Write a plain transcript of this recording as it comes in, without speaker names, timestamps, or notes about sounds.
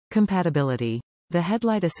Compatibility. The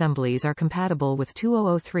headlight assemblies are compatible with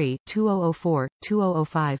 2003, 2004,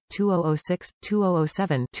 2005, 2006,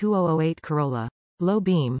 2007, 2008 Corolla. Low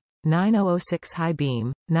beam, 9006 high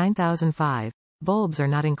beam, 9005. Bulbs are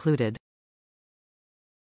not included.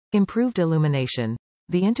 Improved illumination.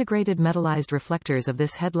 The integrated metalized reflectors of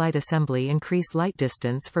this headlight assembly increase light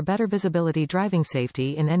distance for better visibility, driving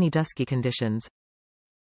safety in any dusky conditions.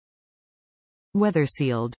 Weather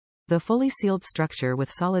sealed. The fully sealed structure with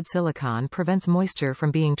solid silicone prevents moisture from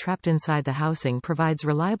being trapped inside the housing, provides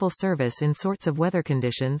reliable service in sorts of weather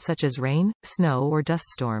conditions such as rain, snow or dust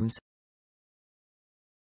storms.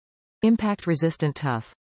 Impact resistant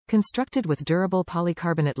tough. Constructed with durable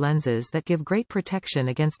polycarbonate lenses that give great protection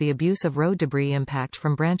against the abuse of road debris impact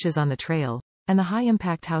from branches on the trail, and the high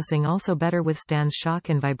impact housing also better withstands shock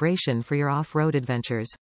and vibration for your off-road adventures.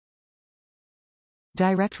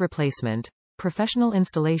 Direct replacement. Professional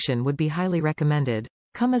installation would be highly recommended.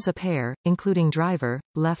 Come as a pair, including driver,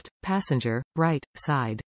 left, passenger, right,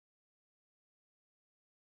 side.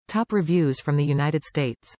 Top reviews from the United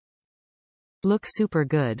States. Look super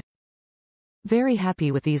good. Very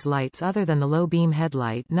happy with these lights other than the low beam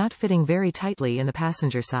headlight not fitting very tightly in the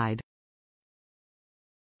passenger side.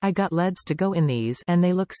 I got LEDs to go in these and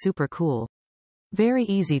they look super cool. Very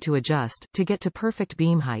easy to adjust to get to perfect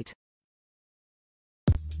beam height.